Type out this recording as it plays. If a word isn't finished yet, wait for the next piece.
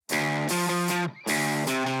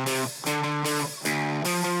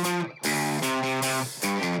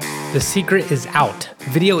The secret is out.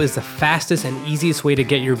 Video is the fastest and easiest way to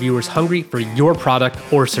get your viewers hungry for your product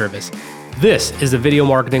or service. This is the Video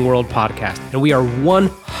Marketing World podcast, and we are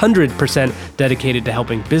 100% dedicated to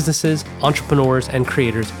helping businesses, entrepreneurs, and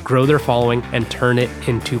creators grow their following and turn it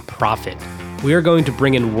into profit. We are going to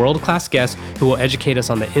bring in world-class guests who will educate us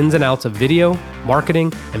on the ins and outs of video,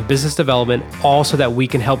 marketing, and business development, all so that we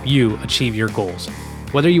can help you achieve your goals.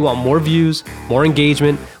 Whether you want more views, more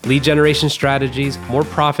engagement, lead generation strategies, more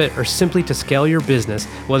profit, or simply to scale your business,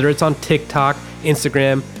 whether it's on TikTok,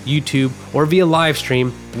 Instagram, YouTube, or via live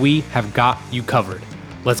stream, we have got you covered.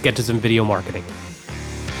 Let's get to some video marketing.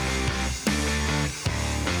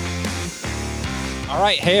 All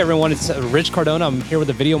right. Hey, everyone. It's Rich Cardona. I'm here with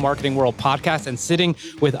the Video Marketing World podcast and sitting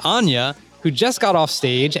with Anya, who just got off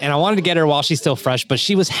stage, and I wanted to get her while she's still fresh, but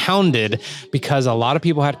she was hounded because a lot of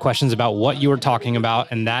people had questions about what you were talking about,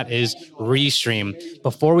 and that is Restream.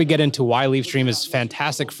 Before we get into why Restream is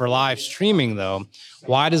fantastic for live streaming, though,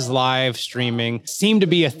 why does live streaming seem to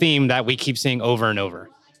be a theme that we keep seeing over and over?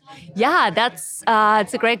 Yeah, it's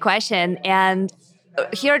a great question. And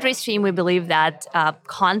here at Restream, we believe that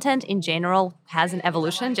content in general has an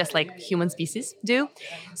evolution, just like human species do.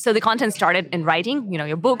 So the content started in writing,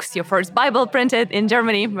 your books, your first Bible printed in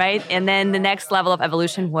Germany, right? And then the next level of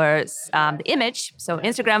evolution was the image. So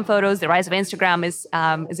Instagram photos, the rise of Instagram is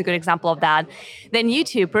a good example of that. Then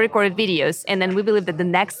YouTube, pre-recorded videos. And then we believe that the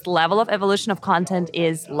next level of evolution of content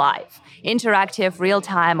is live. Interactive,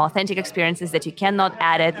 real-time, authentic experiences that you cannot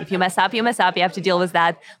edit. If you mess up, you have to deal with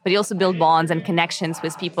that. But you also build bonds and connections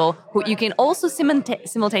with people who you can also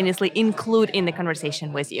simultaneously include in the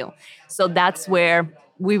conversation with you. So that's where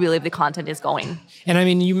we believe the content is going. And I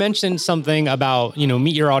mean, you mentioned something about,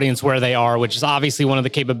 meet your audience where they are, which is obviously one of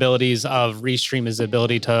the capabilities of Restream is the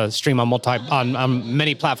ability to stream on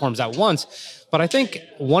many platforms at once. But I think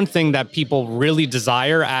one thing that people really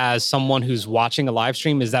desire as someone who's watching a live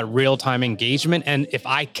stream is that real-time engagement. And if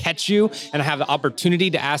I catch you and I have the opportunity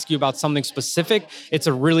to ask you about something specific, it's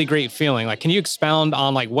a really great feeling. Like, can you expound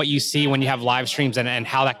on what you see when you have live streams and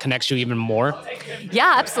how that connects you even more?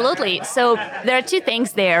 Yeah, absolutely. So there are two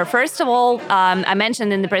things there. First of all, I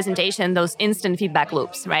mentioned in the presentation those instant feedback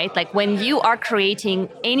loops, right? Like when you are creating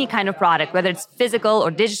any kind of product, whether it's physical or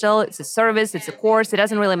digital, it's a service, it's a course, it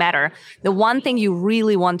doesn't really matter. The one thing you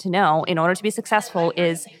really want to know in order to be successful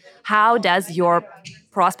is how does your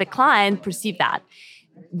prospect client perceive that?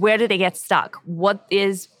 Where do they get stuck? What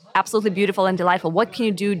is absolutely beautiful and delightful? What can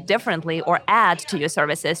you do differently or add to your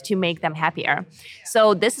services to make them happier?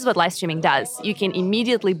 So this is what live streaming does. You can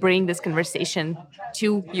immediately bring this conversation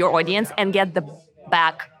to your audience and get the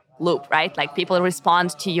back loop, right? Like people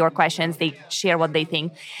respond to your questions, they share what they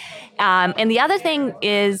think. And the other thing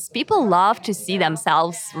is people love to see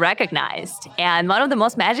themselves recognized. And one of the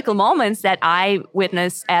most magical moments that I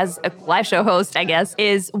witness as a live show host, I guess,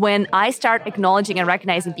 is when I start acknowledging and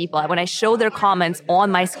recognizing people. When I show their comments on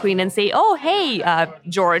my screen and say, oh, hey,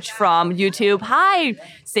 George from YouTube. Hi,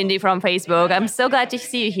 Cindy from Facebook. I'm so glad to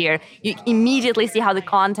see you here. You immediately see how the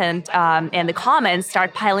content and the comments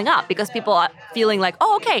start piling up because people are feeling like,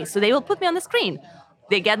 oh, okay, so they will put me on the screen.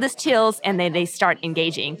 They get this chills and then they start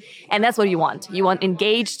engaging. And that's what you want. You want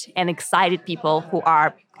engaged and excited people who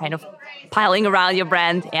are kind of piling around your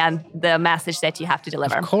brand and the message that you have to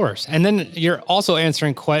deliver. Of course. And then you're also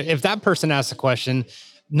answering, if that person asks a question,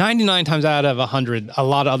 99 times out of 100, a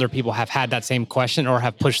lot of other people have had that same question or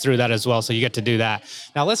have pushed through that as well. So you get to do that.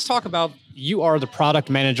 Now let's talk about, you are the product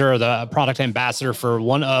manager or the product ambassador for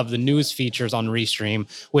one of the newest features on Restream,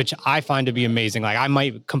 which I find to be amazing. Like I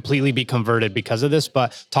might completely be converted because of this,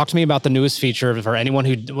 but talk to me about the newest feature for anyone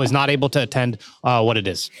who was not able to attend what it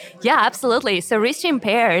is. Yeah, absolutely. So Restream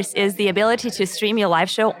Pairs is the ability to stream your live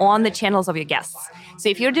show on the channels of your guests. So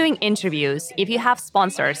if you're doing interviews, if you have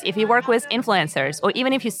sponsors, if you work with influencers, or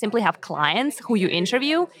even if you simply have clients who you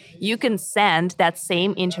interview, you can send that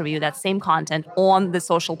same interview, that same content on the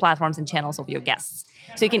social platforms and channels of your guests.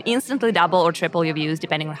 So you can instantly double or triple your views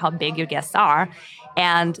depending on how big your guests are.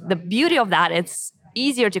 And the beauty of that, it's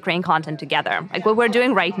easier to create content together. Like what we're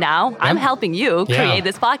doing right now, I'm helping you create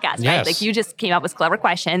this podcast, right? Like you just came up with clever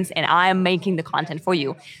questions and I'm making the content for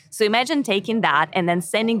you. So imagine taking that and then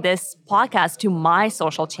sending this podcast to my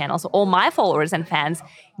social channels. So all my followers and fans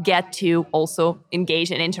get to also engage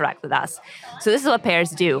and interact with us. So this is what pairs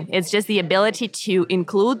do. It's just the ability to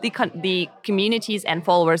include the communities and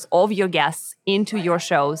followers of your guests into your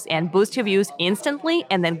shows and boost your views instantly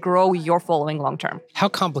and then grow your following long term. How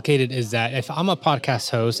complicated is that? If I'm a podcast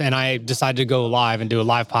host and I decide to go live and do a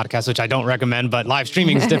live podcast, which I don't recommend, but live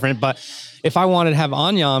streaming is different, but if I wanted to have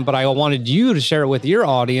Anya on, but I wanted you to share it with your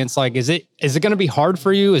audience, like, is it going to be hard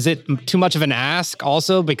for you? Is it too much of an ask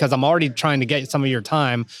also? Because I'm already trying to get some of your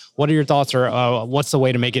time. What are your thoughts, or what's the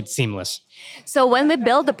way to make it seamless? So when we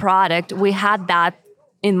built the product, we had that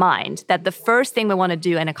in mind, that the first thing we want to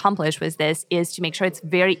do and accomplish with this is to make sure it's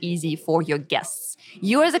very easy for your guests.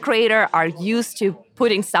 You as a creator are used to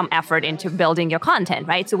putting some effort into building your content,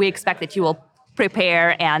 right? So we expect that you will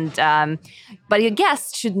prepare, but your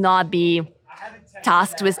guests should not be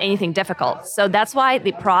tasked with anything difficult. So that's why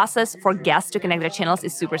the process for guests to connect their channels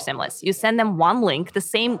is super seamless. You send them one link, the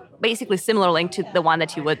same, basically similar link to the one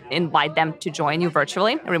that you would invite them to join you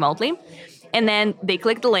virtually, remotely. And then they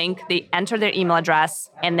click the link, they enter their email address,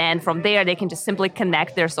 and then from there, they can just simply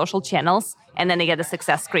connect their social channels, and then they get a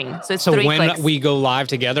success screen. So it's 3 clicks. When we go live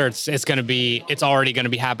together, it's already going to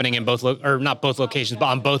be happening in both, or not both locations, but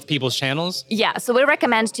on both people's channels? Yeah, so we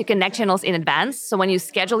recommend to connect channels in advance. So when you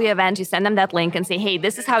schedule your event, you send them that link and say, hey,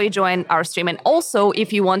 this is how you join our stream. And also,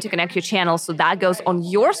 if you want to connect your channel, so that goes on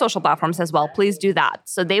your social platforms as well, please do that.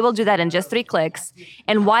 So they will do that in just 3 clicks.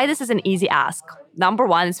 And why this is an easy ask? Number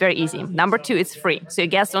one, it's very easy. Number two, it's free. So your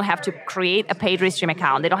guests don't have to create a paid Restream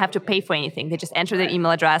account. They don't have to pay for anything. They just enter their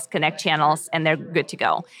email address, connect channels, and they're good to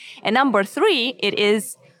go. And number three, it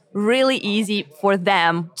is really easy for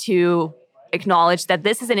them to acknowledge that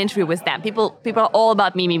this is an interview with them. People are all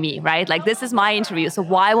about me, right? Like, this is my interview. So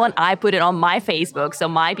why won't I put it on my Facebook so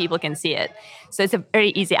my people can see it? So it's a very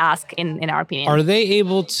easy ask in our opinion. Are they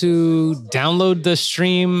able to download the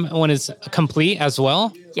stream when it's complete as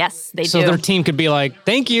well? Yes, they do. So their team could be like,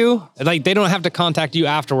 thank you. Like, they don't have to contact you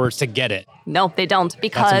afterwards to get it. No, they don't,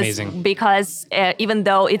 because That's amazing. Because even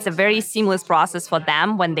though it's a very seamless process for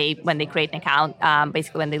them when they create an account,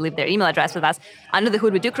 basically when they leave their email address with us, under the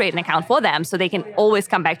hood we do create an account for them, so they can always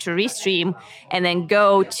come back to Restream and then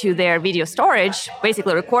go to their video storage,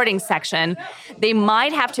 basically recording section. They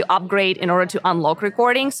might have to upgrade in order to unlock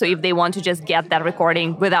recording. So if they want to just get that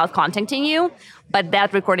recording without contacting you, but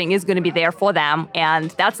that recording is going to be there for them.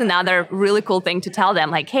 And that's another really cool thing to tell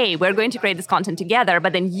them, like, hey, we're going to create this content together,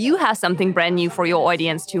 but then you have something brand new for your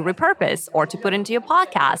audience to repurpose or to put into your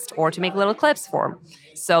podcast or to make little clips for.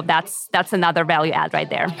 So that's another value add right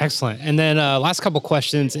there. Excellent. And then last couple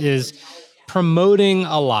questions is promoting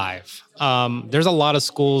a live. There's a lot of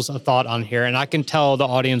schools of thought on here, and I can tell the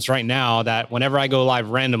audience right now that whenever I go live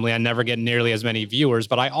randomly, I never get nearly as many viewers,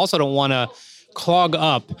 but I also don't want to clog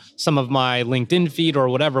up some of my LinkedIn feed or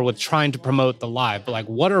whatever with trying to promote the live. But like,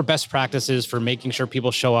 what are best practices for making sure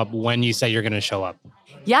people show up when you say you're going to show up?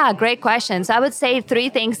 Yeah, great question. So I would say 3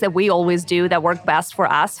 things that we always do that work best for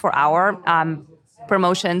us, for our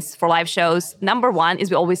promotions, for live shows. Number one is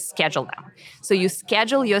we always schedule them. So you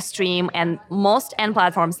schedule your stream, and most end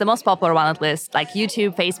platforms, the most popular one at least, like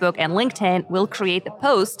YouTube, Facebook, and LinkedIn, will create the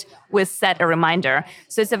post with set a reminder.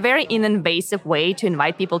 So it's a very invasive way to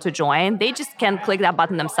invite people to join. They just can click that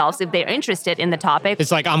button themselves if they're interested in the topic.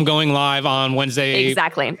 It's like, I'm going live on Wednesday.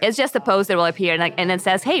 Exactly. It's just a post that will appear and it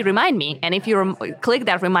says, hey, remind me. And if you click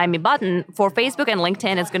that remind me button, for Facebook and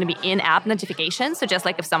LinkedIn, it's going to be in-app notifications. So just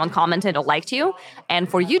like if someone commented or liked you. And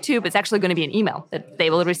for YouTube, it's actually going to be an email that they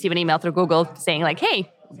will receive an email through Google saying like, hey,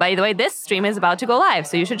 by the way, this stream is about to go live,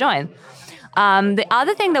 so you should join. The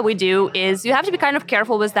other thing that we do is you have to be kind of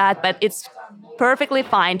careful with that, but it's perfectly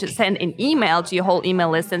fine to send an email to your whole email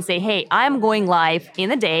list and say, hey, I'm going live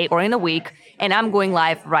in a day or in a week, and I'm going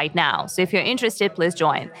live right now. So if you're interested, please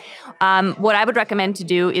join. What I would recommend to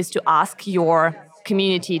do is to ask your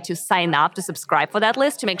community to sign up, to subscribe for that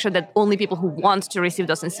list, to make sure that only people who want to receive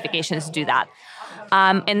those notifications do that.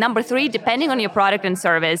 And number 3, depending on your product and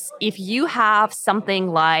service, if you have something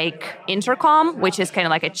like Intercom, which is kind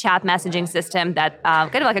of like a chat messaging system that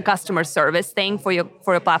kind of like a customer service thing for your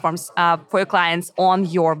platforms, for your clients on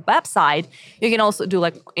your website, you can also do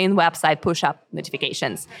like in-website push-up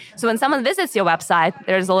notifications. So when someone visits your website,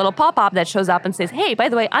 there's a little pop-up that shows up and says, hey, by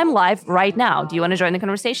the way, I'm live right now. Do you want to join the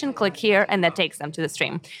conversation? Click here, and that takes them to the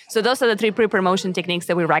stream. So those are the 3 pre-promotion techniques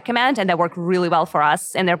that we recommend and that work really well for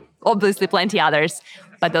us. And there are obviously plenty others,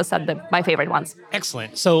 but those are my favorite ones.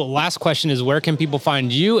 Excellent. So last question is, where can people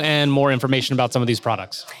find you and more information about some of these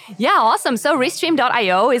products? Yeah, awesome. So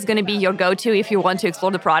Restream.io is going to be your go-to if you want to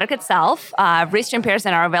explore the product itself. Restream pairs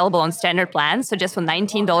are available on standard plans. So just for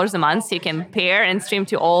 $19 a month, so you can pair and stream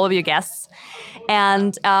to all of your guests.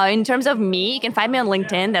 And in terms of me, you can find me on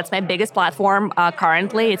LinkedIn. That's my biggest platform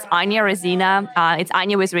currently. It's Anya Razina. It's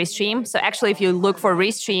Anya with Restream. So actually, if you look for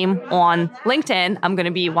Restream on LinkedIn, I'm going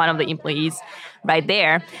to be one of the employees right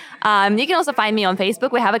there. You can also find me on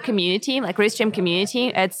Facebook. We have a community, like Restream community.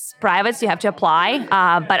 It's private, so you have to apply,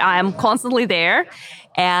 but I'm constantly there.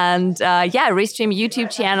 And Restream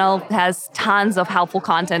YouTube channel has tons of helpful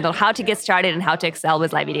content on how to get started and how to excel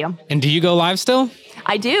with live video. And do you go live still?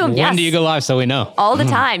 I do, yes. When do you go live so we know? All the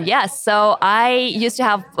time, yes. So I used to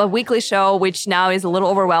have a weekly show, which now is a little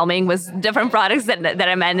overwhelming with different products that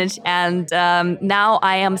I manage. And now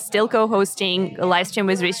I am still co-hosting a live stream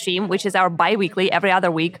with Restream, which is our bi-weekly, every other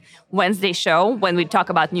week, Wednesday show when we talk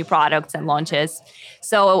about new products and launches.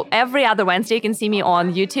 So every other Wednesday, you can see me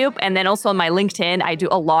on YouTube. And then also on my LinkedIn, I do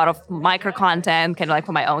a lot of micro content, kind of like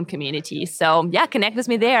for my own community. So yeah, connect with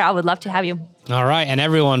me there. I would love to have you. All right. And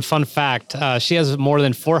everyone, fun fact, she has more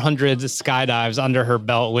than 400 skydives under her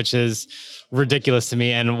belt, which is ridiculous to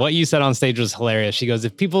me. And what you said on stage was hilarious. She goes,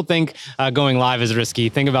 if people think going live is risky,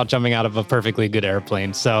 think about jumping out of a perfectly good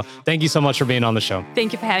airplane. So thank you so much for being on the show.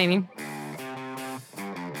 Thank you for having me.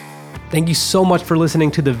 Thank you so much for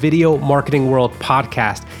listening to the Video Marketing World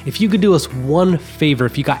podcast. If you could do us one favor,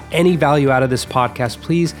 if you got any value out of this podcast,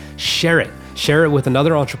 please share it. Share it with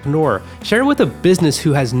another entrepreneur. Share it with a business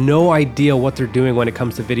who has no idea what they're doing when it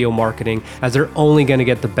comes to video marketing, as they're only going to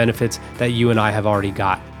get the benefits that you and I have already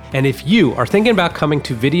got. And if you are thinking about coming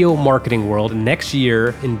to Video Marketing World next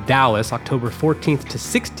year in Dallas, October 14th to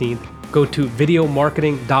 16th, go to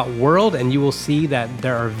videomarketing.world and you will see that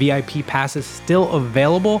there are VIP passes still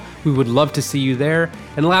available. We would love to see you there.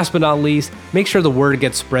 And last but not least, make sure the word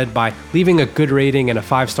gets spread by leaving a good rating and a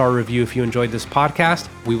 5-star review if you enjoyed this podcast.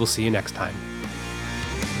 We will see you next time.